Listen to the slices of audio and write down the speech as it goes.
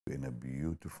in a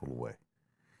beautiful way.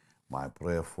 My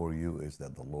prayer for you is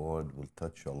that the Lord will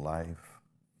touch your life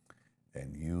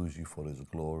and use you for His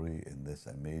glory in this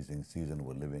amazing season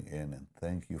we're living in. And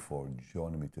thank you for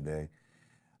joining me today.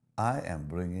 I am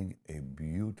bringing a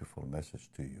beautiful message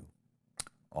to you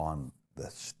on the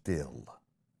still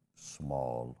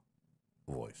small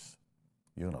voice.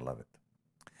 You're going to love it.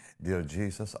 Dear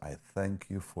Jesus, I thank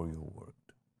you for your word.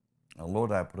 And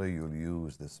Lord, I pray you'll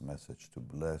use this message to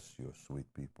bless your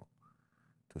sweet people,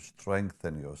 to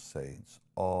strengthen your saints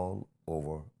all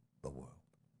over the world.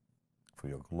 For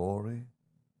your glory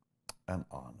and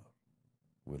honor.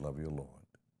 We love you, Lord.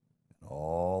 And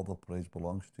all the praise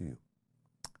belongs to you.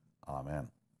 Amen.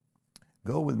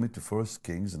 Go with me to 1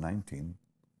 Kings 19.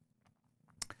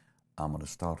 I'm going to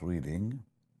start reading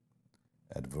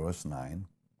at verse 9.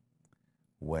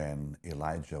 When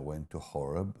Elijah went to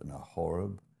Horeb. Now,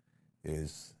 Horeb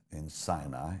is in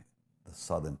Sinai, the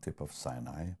southern tip of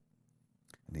Sinai.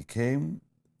 And he came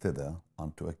thither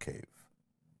unto a cave,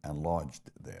 and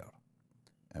lodged there.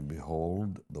 And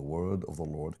behold, the word of the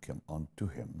Lord came unto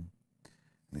him.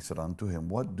 And he said unto him,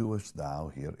 What doest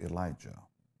thou here, Elijah?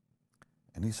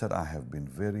 And he said, I have been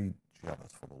very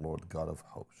jealous for the Lord God of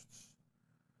hosts,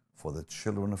 for the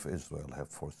children of Israel have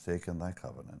forsaken thy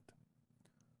covenant,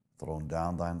 thrown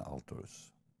down thine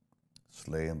altars,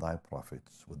 slain thy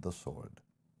prophets with the sword,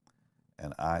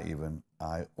 and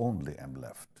I only am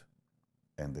left,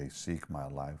 and they seek my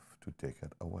life to take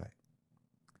it away.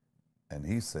 And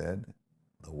he said,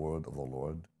 the word of the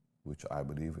Lord, which I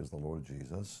believe is the Lord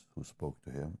Jesus, who spoke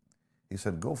to him, he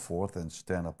said, Go forth and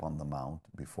stand upon the mount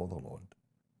before the Lord.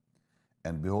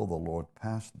 And behold, the Lord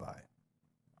passed by,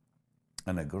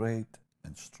 and a great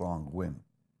and strong wind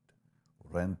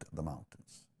rent the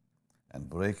mountains, and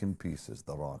brake in pieces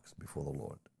the rocks before the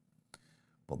Lord.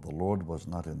 But the Lord was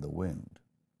not in the wind.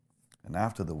 And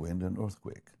after the wind, an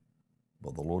earthquake.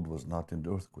 But the Lord was not in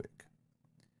the earthquake.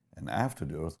 And after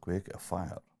the earthquake, a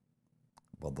fire.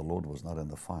 But the Lord was not in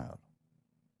the fire.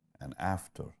 And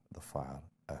after the fire,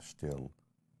 a still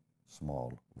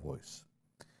small voice.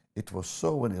 It was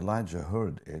so when Elijah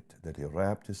heard it that he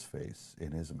wrapped his face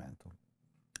in his mantle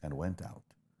and went out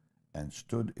and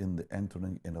stood in the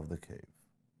entering in of the cave.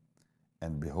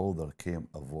 And behold, there came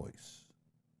a voice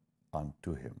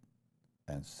unto him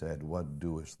and said, What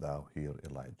doest thou here,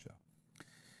 Elijah?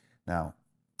 Now,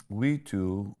 we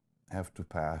too have to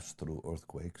pass through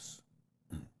earthquakes,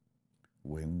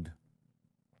 wind,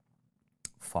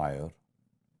 fire.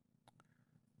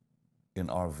 In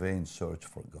our vain search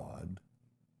for God,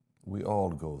 we all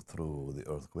go through the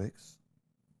earthquakes.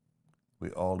 We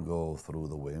all go through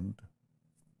the wind.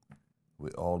 We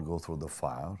all go through the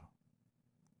fire.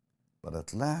 But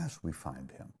at last we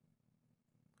find him.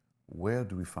 Where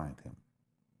do we find him?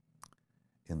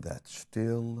 In that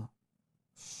still,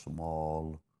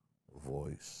 small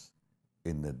voice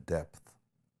in the depth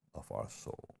of our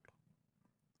soul.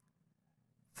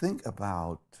 Think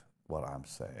about what I'm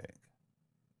saying.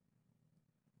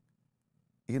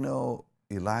 You know,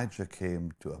 Elijah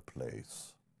came to a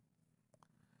place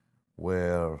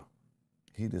where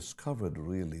he discovered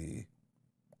really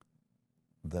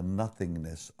the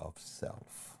nothingness of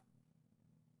self.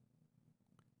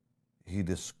 He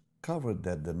discovered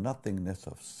that the nothingness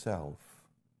of self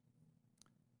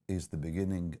is the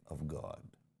beginning of God.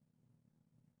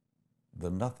 The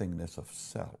nothingness of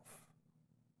self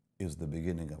is the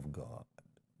beginning of God.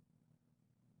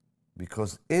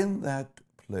 Because in that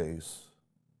place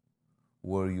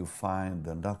where you find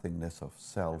the nothingness of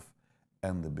self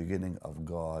and the beginning of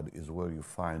God is where you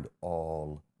find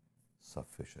all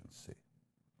sufficiency.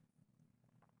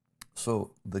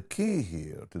 So the key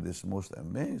here to this most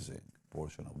amazing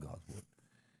portion of God's word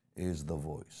is the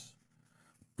voice.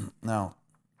 Now,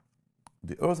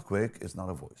 the earthquake is not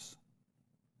a voice.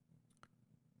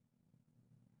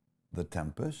 The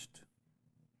tempest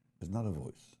is not a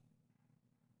voice.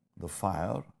 The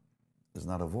fire is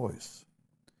not a voice.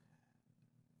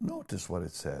 Notice what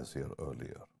it says here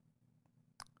earlier.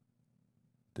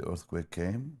 The earthquake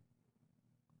came,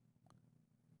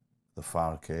 the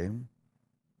fire came,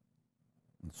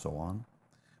 and so on.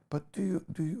 But do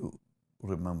you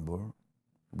remember,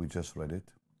 we just read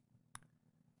it?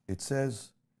 It says,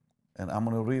 and I'm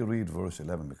going to reread verse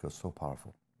 11 because it's so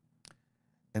powerful.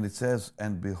 And it says,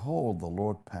 And behold, the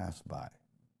Lord passed by,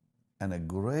 and a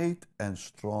great and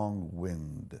strong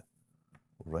wind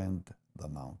rent the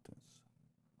mountains,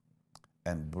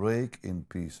 and brake in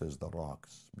pieces the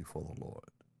rocks before the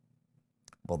Lord.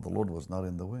 But the Lord was not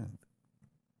in the wind.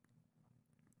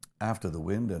 After the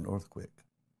wind, an earthquake.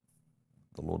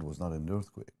 The Lord was not in the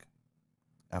earthquake.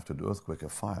 After the earthquake, a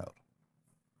fire.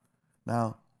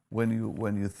 Now,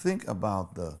 when you think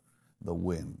about the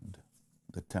wind,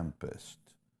 the tempest,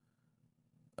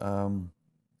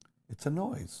 it's a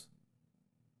noise.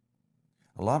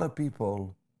 A lot of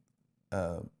people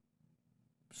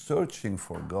searching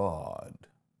for God,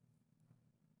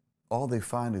 all they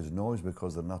find is noise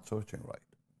because they're not searching right.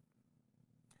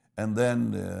 And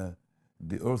then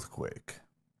the earthquake.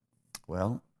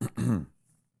 Well,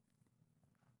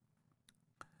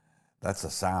 that's a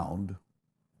sound,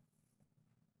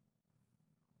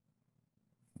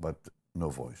 but no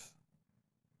voice.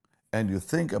 And you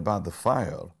think about the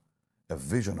fire, a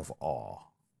vision of awe,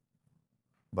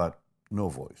 but no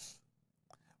voice.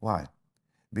 Why?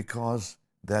 Because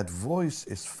that voice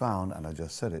is found, and I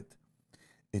just said it,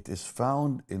 it is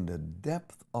found in the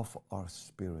depth of our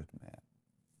spirit, man.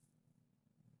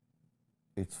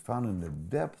 It's found in the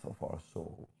depth of our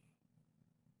soul.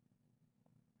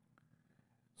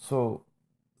 So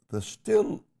the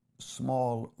still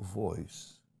small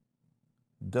voice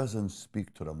doesn't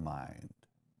speak to the mind.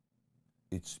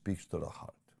 It speaks to the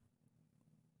heart.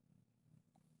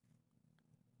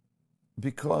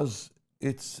 Because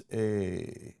it's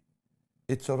a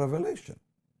revelation.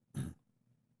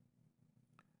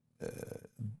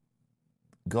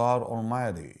 God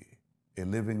Almighty, a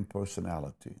living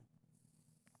personality,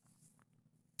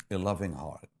 a loving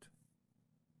heart,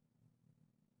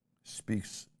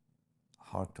 speaks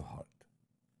heart to heart.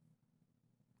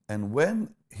 And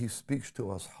when He speaks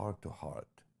to us heart to heart,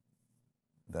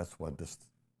 that's what this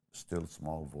still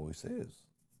small voice is.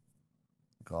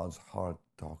 God's heart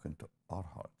talking to our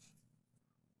hearts.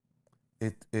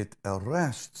 It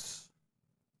arrests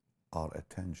our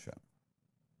attention.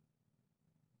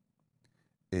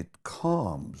 It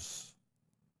calms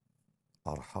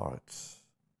our hearts.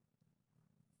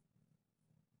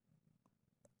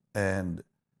 And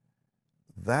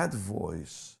that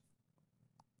voice,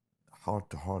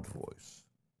 heart-to-heart voice,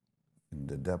 in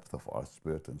the depth of our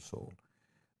spirit and soul,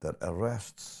 that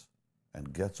arrests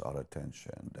and gets our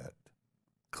attention, that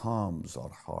calms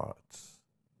our hearts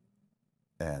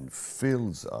and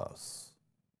fills us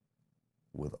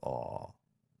with awe,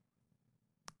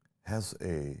 has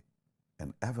an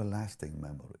everlasting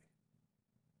memory.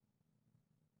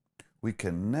 We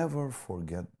can never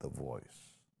forget the voice.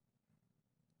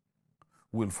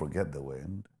 We'll forget the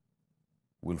wind.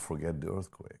 We'll forget the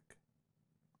earthquake.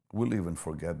 We'll even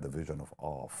forget the vision of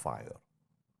awe, fire.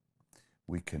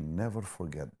 We can never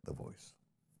forget the voice.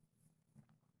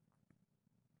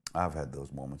 I've had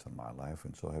those moments in my life,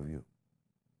 and so have you.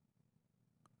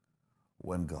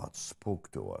 When God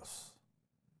spoke to us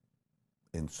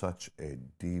in such a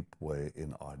deep way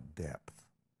in our depth,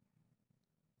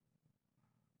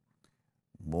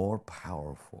 more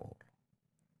powerful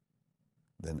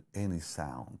than any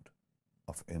sound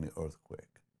of any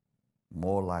earthquake,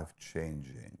 more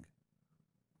life-changing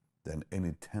than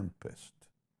any tempest,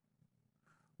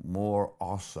 more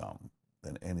awesome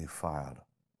than any fire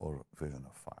or vision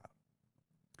of fire.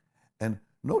 And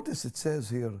notice it says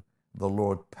here, the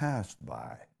Lord passed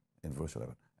by, in verse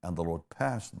 11, and the Lord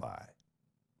passed by,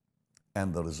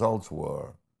 and the results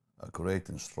were a great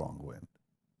and strong wind.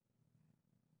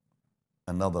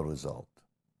 Another result,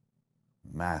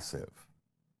 massive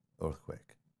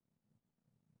earthquake,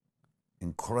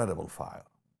 incredible fire,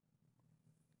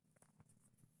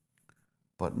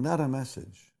 but not a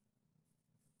message,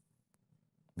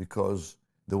 because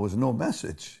there was no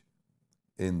message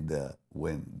in the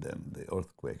wind and the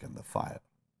earthquake and the fire.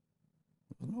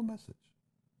 There was no message.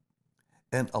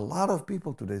 And a lot of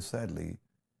people today, sadly,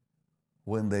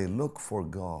 when they look for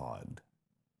God,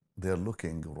 they're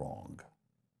looking wrong,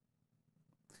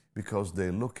 because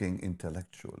they're looking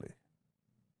intellectually,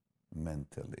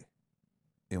 mentally,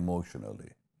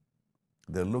 emotionally.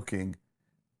 They're looking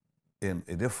in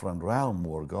a different realm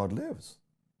where God lives,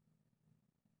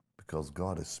 because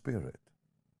God is spirit.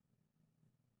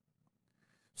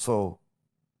 So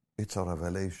it's a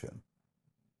revelation.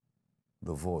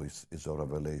 The voice is a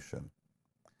revelation.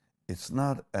 It's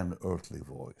not an earthly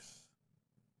voice.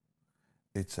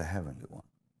 It's a heavenly one.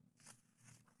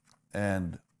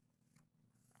 And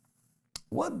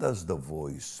what does the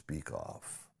voice speak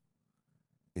of?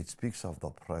 It speaks of the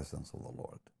presence of the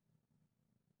Lord.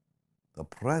 The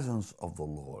presence of the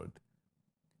Lord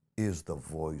is the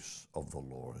voice of the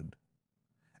Lord,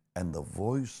 and the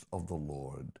voice of the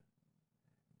Lord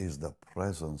is the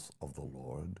presence of the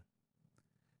Lord,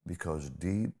 because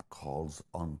deep calls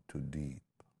unto deep.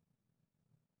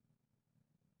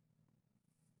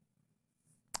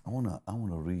 I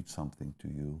wanna read something to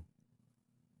you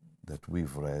that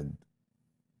we've read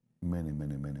many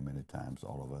times,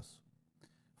 all of us,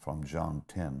 from John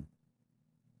 10,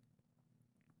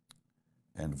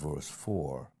 And verse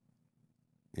 4,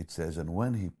 it says, And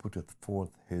when he putteth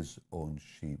forth his own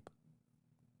sheep,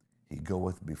 he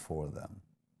goeth before them,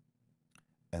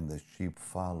 and the sheep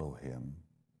follow him,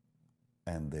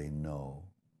 and they know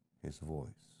his voice.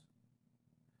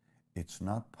 It's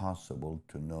not possible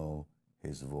to know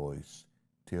his voice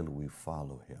till we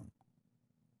follow him.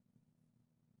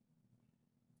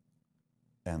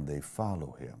 And they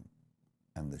follow him,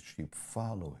 and the sheep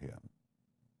follow him.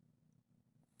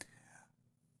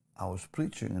 I was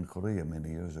preaching in Korea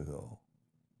many years ago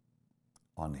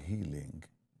on healing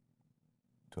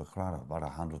to a crowd of about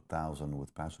 100,000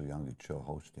 with Pastor Young Cho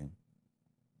hosting.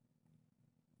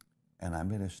 And I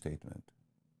made a statement.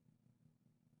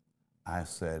 I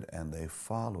said, and they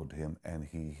followed him and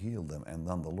he healed them. And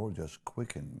then the Lord just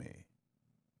quickened me.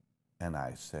 And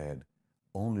I said,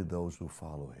 only those who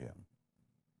follow him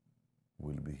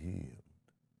will be healed.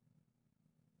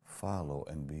 Follow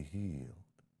and be healed.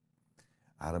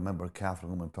 I remember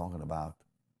Catherine Woman talking about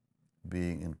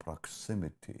being in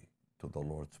proximity to the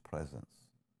Lord's presence.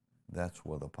 That's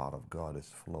where the power of God is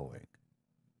flowing.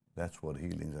 That's where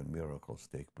healings and miracles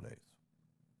take place.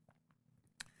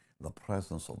 The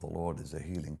presence of the Lord is a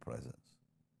healing presence.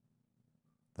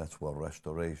 That's where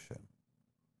restoration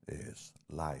is,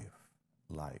 life,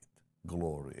 light,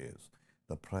 glory is,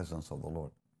 the presence of the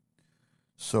Lord.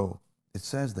 So it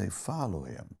says they follow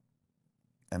him,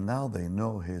 and now they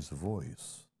know his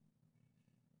voice.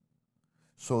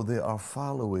 So they are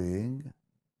following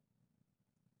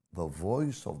the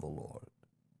voice of the Lord.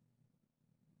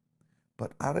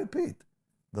 But I repeat,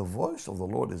 the voice of the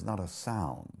Lord is not a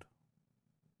sound.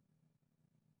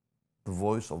 The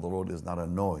voice of the Lord is not a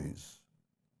noise.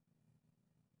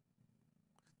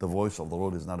 The voice of the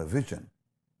Lord is not a vision.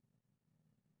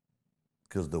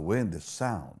 Because the wind is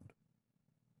sound,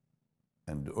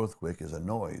 and the earthquake is a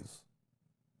noise,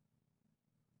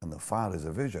 and the fire is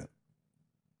a vision.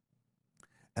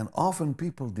 And often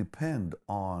people depend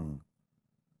on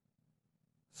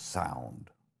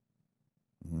sound,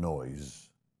 noise,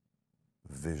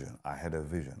 vision. I had a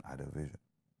vision.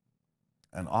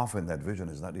 And often that vision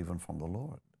is not even from the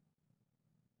Lord.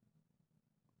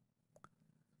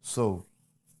 So,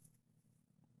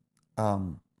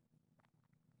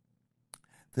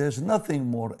 there's nothing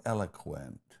more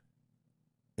eloquent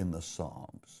in the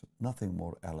Psalms, nothing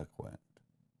more eloquent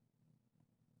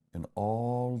in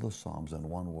all the Psalms than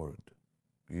one word.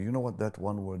 You know what that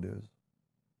one word is?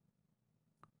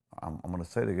 I'm going to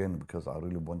say it again because I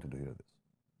really want you to hear this.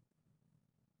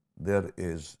 There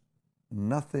is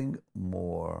nothing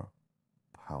more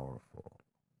powerful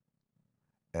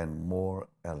and more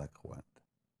eloquent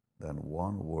than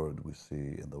one word we see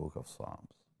in the book of Psalms,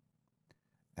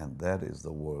 and that is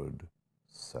the word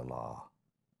Selah.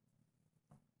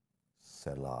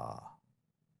 Selah.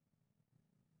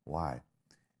 Why?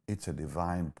 It's a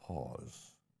divine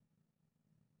pause.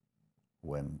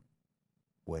 When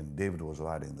David was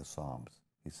writing the Psalms,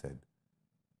 he said,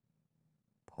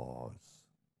 pause.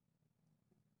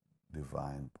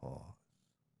 Divine pause.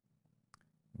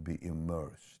 Be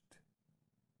immersed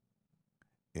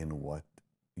in what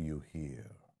you hear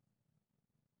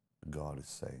God is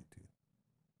saying to you.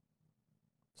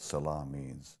 Selah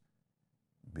means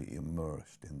be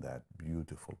immersed in that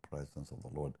beautiful presence of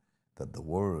the Lord that the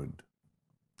Word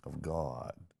of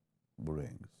God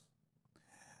brings.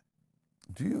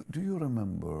 Do you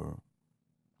remember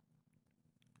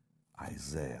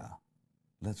Isaiah?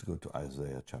 Let's go to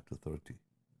Isaiah chapter 30.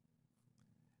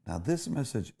 Now this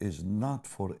message is not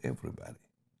for everybody,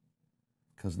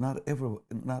 because not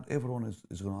everyone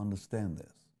is going to understand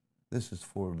this. This is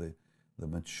for the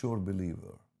mature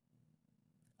believer.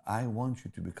 I want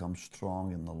you to become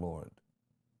strong in the Lord.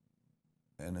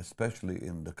 And especially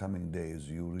in the coming days,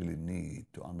 you really need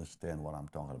to understand what I'm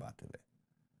talking about today.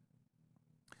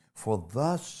 For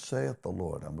thus saith the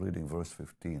Lord, I'm reading verse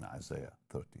 15, Isaiah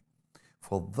 30.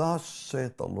 For thus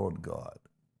saith the Lord God,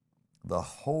 the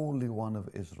Holy One of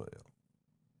Israel,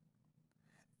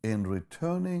 in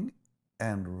returning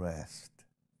and rest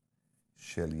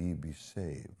shall ye be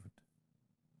saved.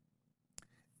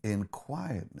 In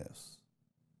quietness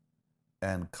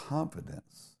and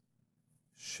confidence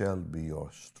shall be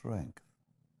your strength.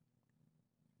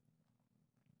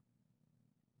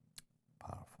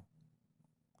 Powerful.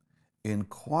 In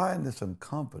quietness and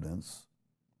confidence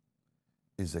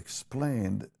is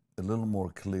explained a little more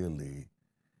clearly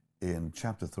in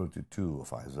chapter 32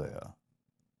 of Isaiah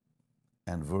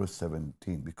and verse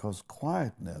 17, because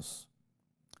quietness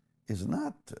is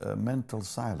not mental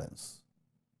silence.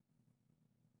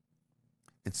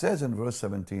 It says in verse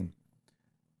 17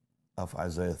 of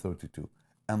Isaiah 32,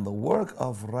 and the work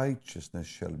of righteousness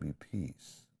shall be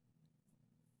peace.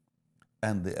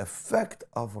 And the effect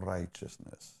of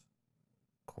righteousness,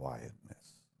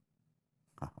 quietness.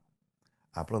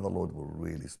 I pray the Lord will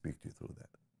really speak to you through that.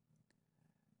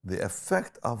 The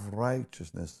effect of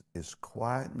righteousness is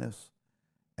quietness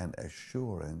and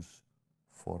assurance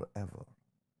forever.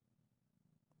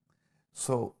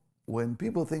 So when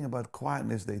people think about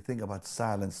quietness, they think about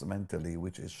silence mentally,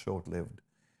 which is short-lived.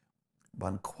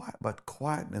 But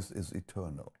quietness is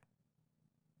eternal.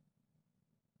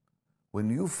 When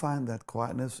you find that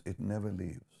quietness, it never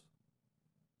leaves.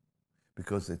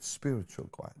 Because it's spiritual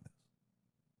quietness.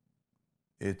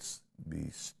 It's be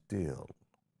still.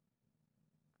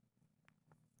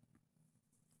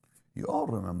 You all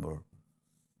remember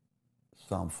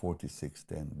Psalm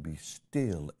 46:10, be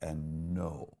still and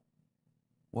know.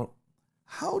 Well,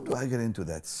 how do I get into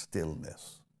that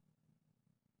stillness?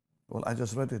 Well, I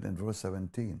just read it in verse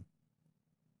 17.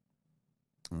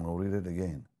 I'm going to read it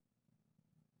again.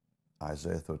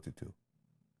 Isaiah 32.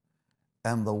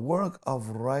 And the work of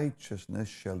righteousness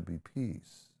shall be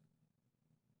peace.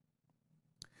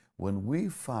 When we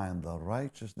find the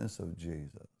righteousness of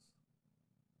Jesus,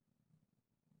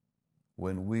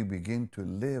 when we begin to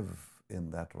live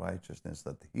in that righteousness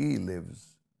that He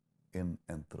lives in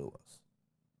and through us,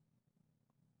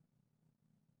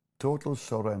 total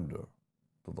surrender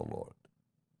to the Lord.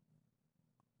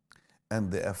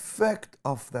 And the effect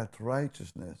of that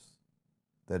righteousness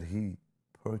that He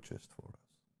purchased for us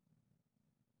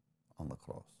on the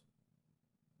cross.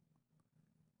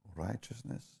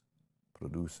 Righteousness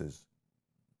produces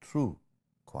true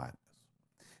quietness.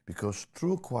 Because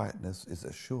true quietness is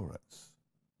assurance.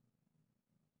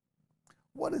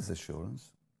 What is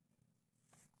assurance?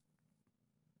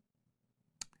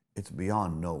 It's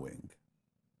beyond knowing.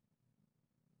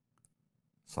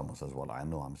 Someone says, well, I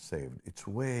know I'm saved. It's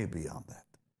way beyond that.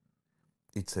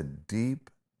 It's a deep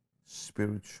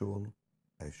spiritual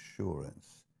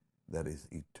assurance that is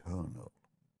eternal.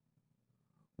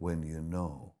 When you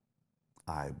know,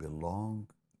 I belong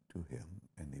to Him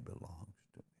and He belongs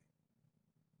to me.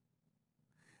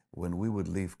 When we would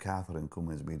leave Catherine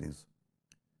Kuhlman's meetings,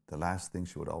 the last thing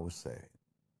she would always say,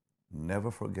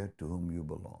 never forget to whom you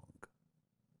belong.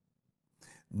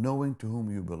 Knowing to whom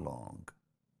you belong,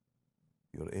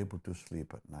 you're able to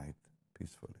sleep at night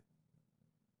peacefully.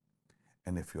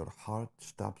 And if your heart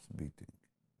stops beating,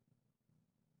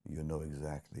 you know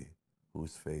exactly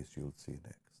whose face you'll see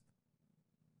next.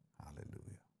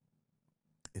 Hallelujah.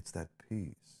 It's that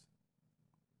peace.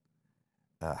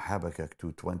 Habakkuk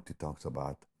 2:20 talks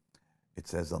about, it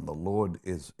says, and the Lord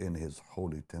is in His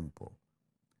holy temple.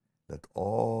 Let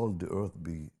all the earth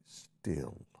be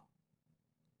still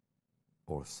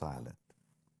or silent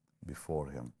before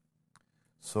Him.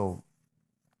 So,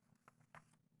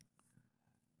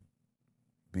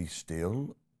 be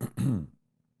still.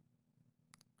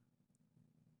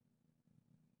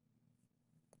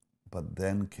 But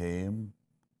then came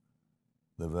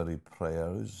the very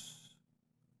prayers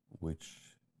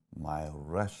which my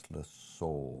restless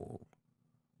soul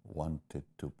wanted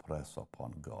to press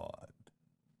upon God.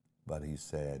 But He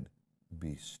said,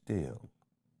 be still.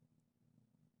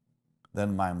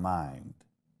 Then my mind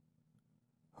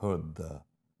heard the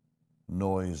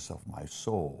noise of my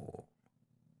soul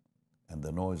and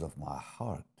the noise of my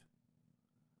heart.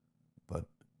 But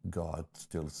God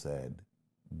still said,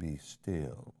 be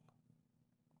still.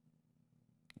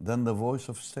 Then the voice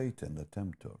of Satan, the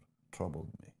tempter, troubled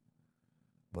me.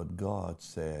 But God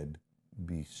said,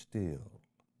 be still.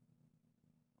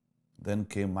 Then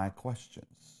came my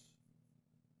questions,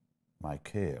 my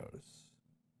cares,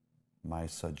 my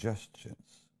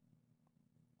suggestions.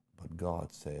 But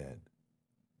God said,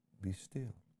 be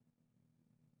still.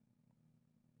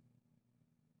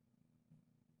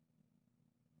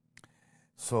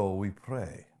 So we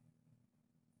pray.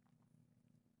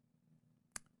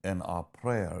 And our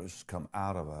prayers come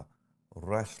out of a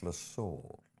restless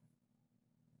soul.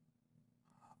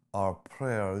 Our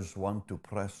prayers want to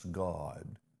press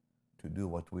God to do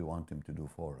what we want Him to do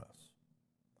for us.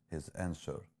 His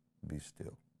answer, be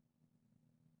still.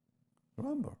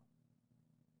 Remember,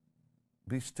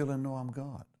 be still and know I'm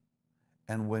God.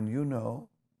 And when you know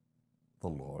the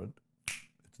Lord,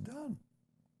 it's done.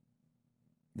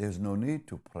 There's no need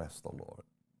to press the Lord.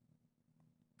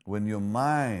 When your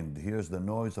mind hears the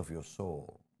noise of your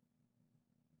soul,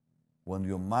 when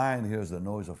your mind hears the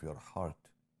noise of your heart,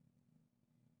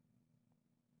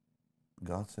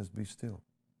 God says, be still.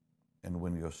 And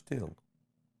when you're still,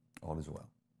 all is well.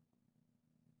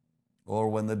 Or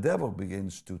when the devil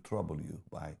begins to trouble you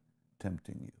by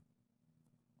tempting you,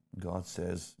 God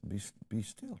says, be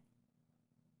still.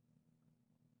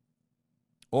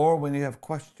 Or when you have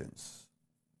questions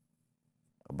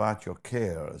about your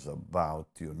cares, about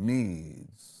your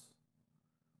needs.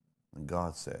 And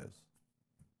God says,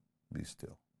 be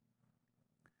still.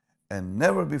 And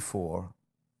never before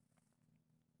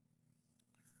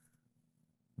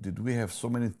did we have so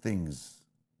many things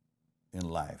in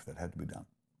life that had to be done.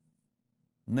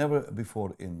 Never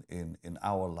before in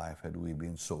our life had we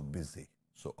been so busy,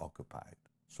 so occupied,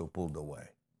 so pulled away.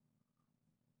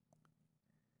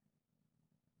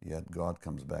 Yet God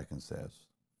comes back and says,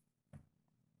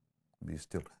 be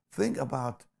still. Think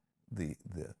about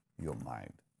your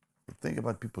mind. Think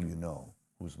about people you know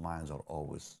whose minds are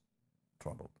always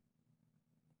troubled.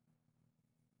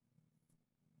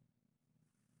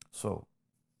 So,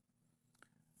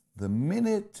 the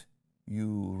minute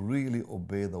you really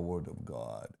obey the word of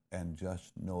God and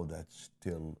just know that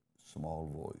still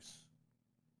small voice,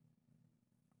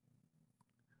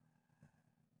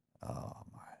 oh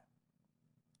my,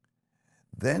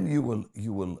 then you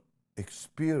will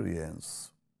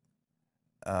experience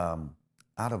out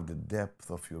of the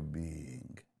depth of your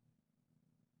being,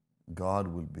 God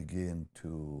will begin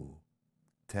to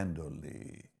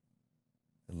tenderly,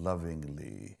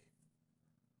 lovingly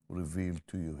reveal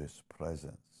to you His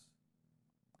presence,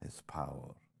 His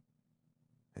power,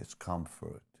 His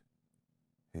comfort,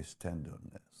 His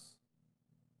tenderness.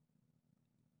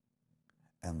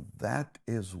 And that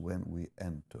is when we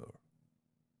enter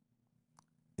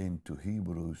into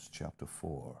Hebrews chapter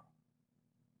 4.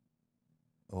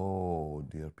 Oh,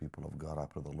 dear people of God, I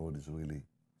pray the Lord is really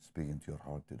speaking to your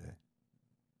heart today.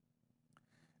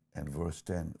 And verse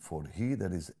 10, for he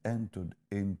that is entered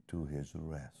into his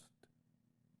rest,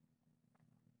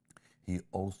 he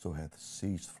also hath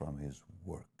ceased from his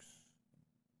works.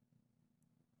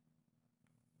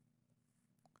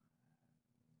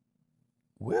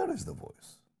 Where is the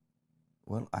voice?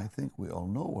 Well, I think we all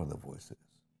know where the voice is.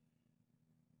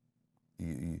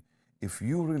 If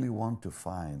you really want to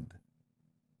find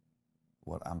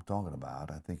what I'm talking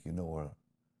about, I think you know where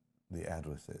the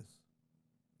address is.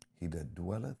 He that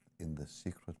dwelleth in the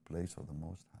secret place of the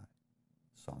Most High,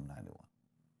 Psalm 91,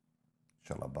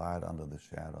 shall abide under the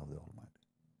shadow of the Almighty.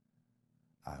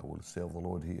 I will say of the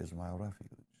Lord, He is my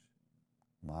refuge,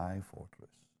 my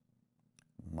fortress,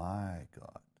 my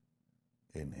God.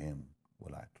 In Him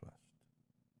will I trust.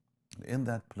 In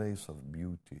that place of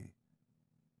beauty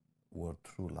where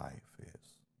true life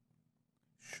is,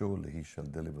 surely He shall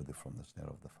deliver thee from the snare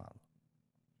of the fowler,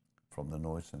 from the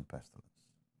noisome pestilence.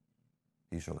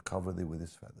 He shall cover thee with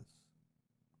His feathers.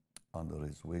 Under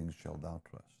His wings shalt thou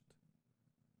trust.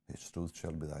 His truth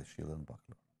shall be thy shield and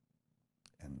buckler.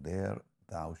 And there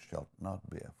thou shalt not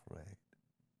be afraid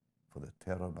for the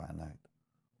terror by night,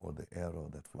 or the arrow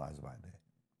that flies by day,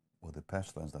 or the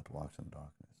pestilence that walks in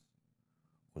darkness,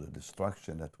 or the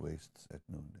destruction that wastes at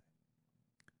noonday.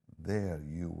 There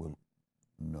you will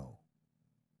know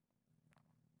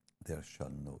there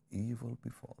shall no evil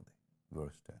befall thee.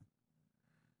 Verse 10.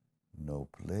 No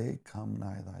plague come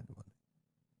nigh thy dwelling.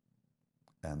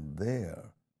 And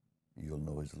there you'll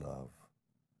know His love.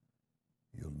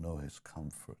 You'll know His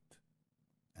comfort.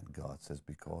 And God says,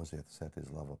 because He hath set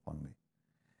His love upon me.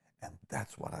 And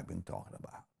that's what I've been talking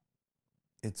about.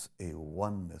 It's a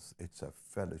oneness, it's a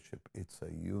fellowship, it's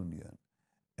a union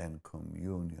and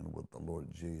communion with the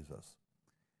Lord Jesus.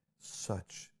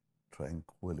 Such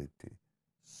tranquility,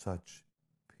 such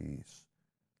peace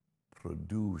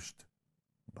produced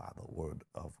by the Word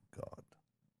of God.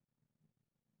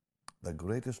 The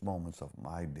greatest moments of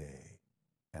my day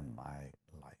and my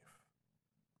life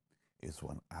is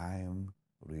when I am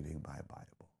reading my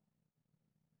Bible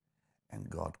and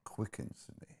God quickens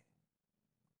me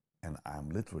and I'm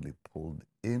literally pulled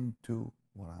into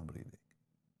what I'm reading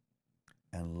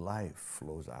and life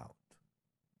flows out,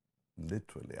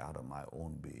 literally out of my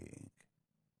own being.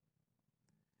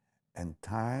 And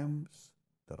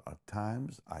there are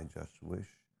times I just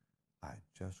wish I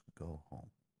just go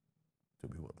home to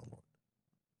be with the Lord.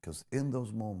 Because in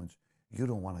those moments, you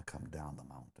don't want to come down the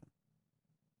mountain.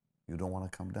 You don't want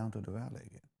to come down to the valley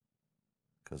again,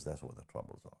 because that's where the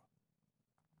troubles are.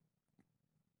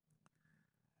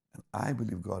 And I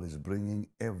believe God is bringing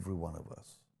every one of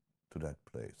us to that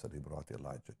place that He brought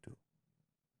Elijah to.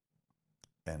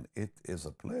 And it is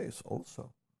a place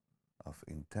also of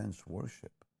intense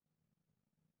worship,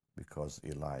 because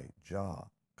Elijah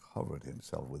covered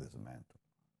himself with his mantle,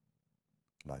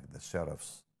 like the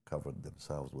seraphs covered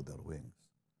themselves with their wings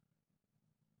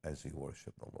as he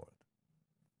worshiped the Lord.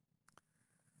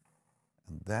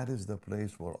 And that is the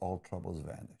place where all troubles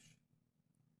vanish,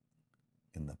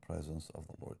 in the presence of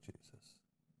the Lord Jesus.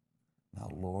 Now,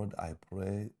 Lord, I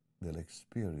pray they'll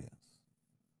experience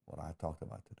what I talked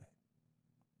about today.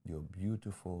 Your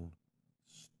beautiful,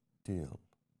 still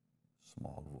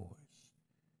small voice.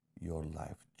 Your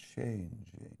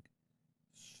life-changing,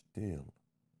 still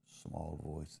small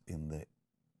voice in the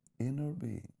inner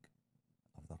being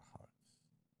of their hearts,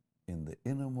 in the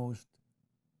innermost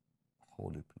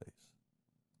holy place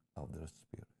of their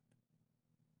spirit,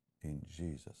 in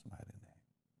Jesus' mighty name.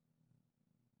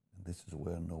 And this is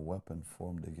where no weapon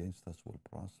formed against us will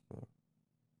prosper.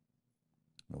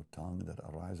 No tongue that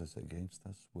arises against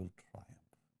us will triumph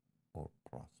or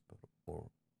prosper or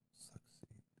succeed.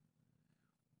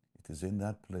 It is in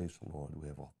that place, Lord, we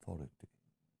have authority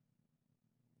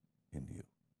in you.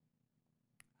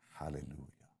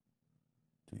 Hallelujah.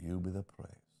 To you be the praise.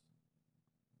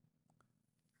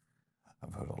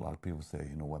 I've heard a lot of people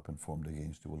say, no weapon formed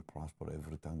against you will prosper.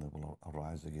 Every tongue that will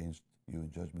arise against you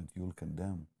in judgment, you'll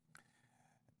condemn.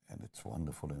 And it's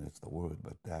wonderful and it's the word,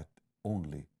 but that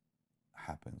only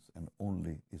happens and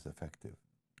only is effective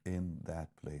in that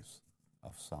place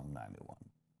of Psalm 91,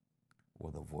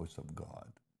 where the voice of God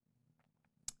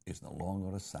is no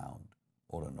longer a sound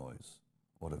or a noise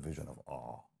or a vision of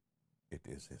awe. It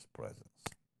is His presence.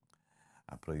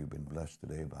 I pray you've been blessed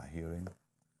today by hearing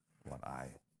what I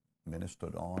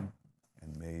ministered on,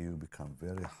 and may you become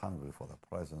very hungry for the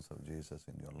presence of Jesus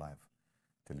in your life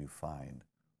till you find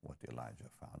what Elijah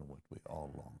found, what we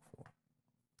all long for.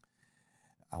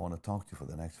 I want to talk to you for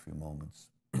the next few moments,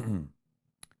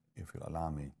 if you'll allow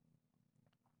me,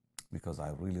 because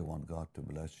I really want God to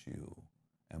bless you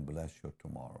and bless your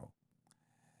tomorrow.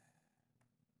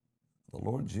 The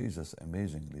Lord Jesus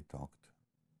amazingly talked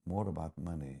more about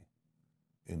money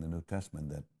in the New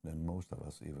Testament than most of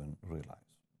us even realize,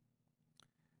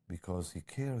 because He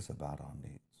cares about our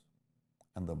needs.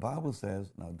 And the Bible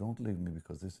says, now don't leave me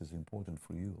because this is important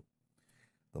for you.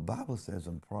 The Bible says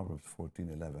in Proverbs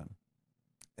 14:11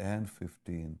 and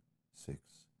 15:6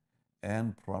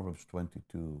 and Proverbs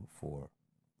 22:4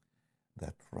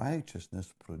 that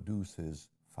righteousness produces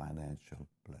financial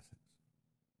blessings.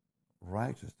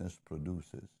 Righteousness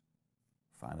produces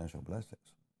financial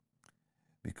blessings,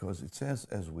 because it says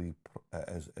as we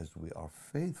are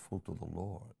faithful to the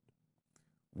Lord,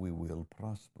 we will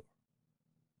prosper.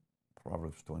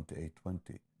 Proverbs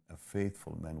 28:20, a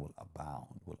faithful man will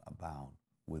abound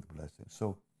with blessings.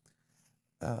 So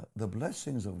the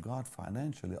blessings of God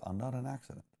financially are not an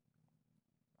accident.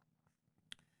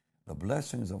 The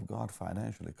blessings of God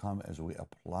financially come as we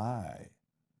apply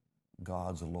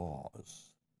God's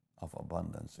laws of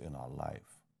abundance in our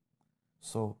life.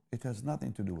 So it has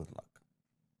nothing to do with luck.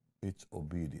 It's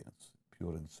obedience,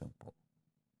 pure and simple.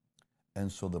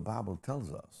 And so the Bible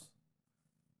tells us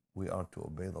we are to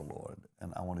obey the Lord.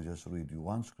 And I want to just read you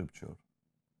one scripture,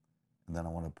 and then I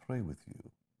want to pray with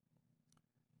you,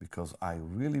 because I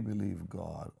really believe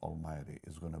God Almighty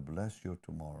is going to bless your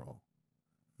tomorrow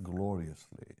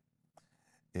gloriously.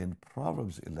 In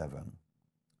Proverbs 11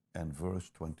 and verse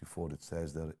 24, it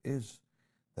says, there is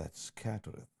that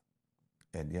scattereth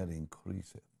and yet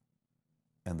increaseth,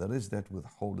 and there is that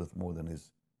withholdeth more than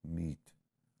is meet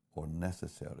or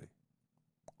necessary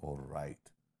or right,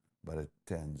 but it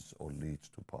tends or leads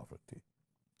to poverty.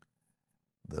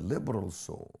 The liberal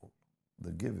soul,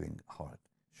 the giving heart,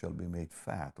 shall be made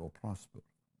fat or prosper.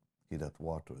 He that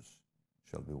waters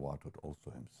shall be watered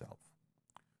also himself.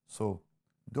 So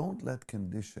don't let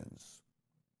conditions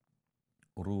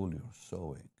rule your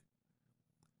sowing.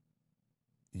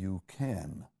 You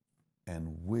can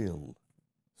and will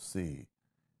see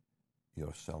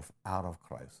yourself out of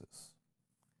crisis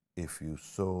if you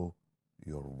sow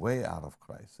your way out of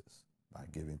crisis by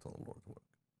giving to the Lord's work.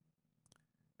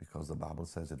 Because the Bible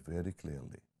says it very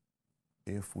clearly.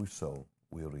 If we sow,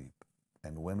 we reap.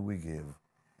 And when we give,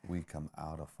 we come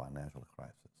out of financial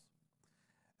crisis.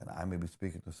 And I may be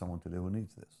speaking to someone today who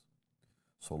needs this.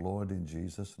 So Lord, in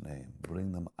Jesus' name,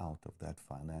 bring them out of that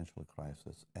financial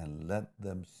crisis and let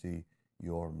them see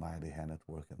your mighty hand at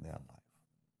work in their life,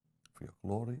 for your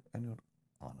glory and your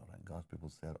honor. And God's people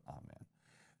said, amen.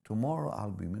 Tomorrow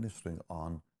I'll be ministering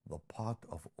on the pot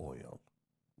of oil.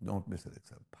 Don't miss it.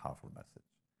 It's a powerful message.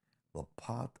 The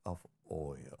pot of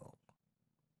oil.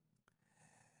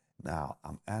 Now,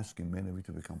 I'm asking many of you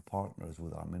to become partners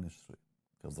with our ministry,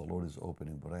 because the Lord is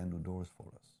opening brand new doors for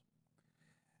us.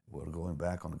 We're going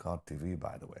back on God TV,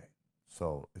 by the way.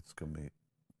 So it's going to be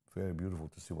very beautiful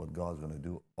to see what God's going to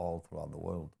do all throughout the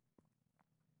world.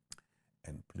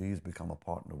 And please become a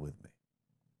partner with me.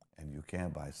 And you can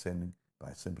by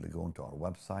simply going to our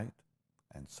website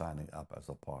and signing up as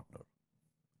a partner.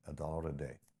 $1 a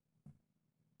day.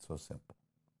 So simple.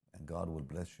 And God will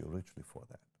bless you richly for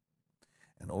that.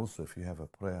 And also, if you have a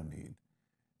prayer need,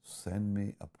 send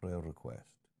me a prayer request.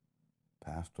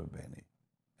 Pastor Benny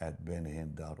at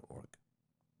bennyhinn.org.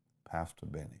 Pastor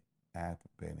Benny at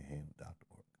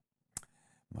bennyhinn.org.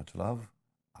 Much love.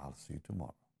 I'll see you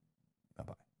tomorrow.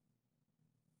 Bye-bye.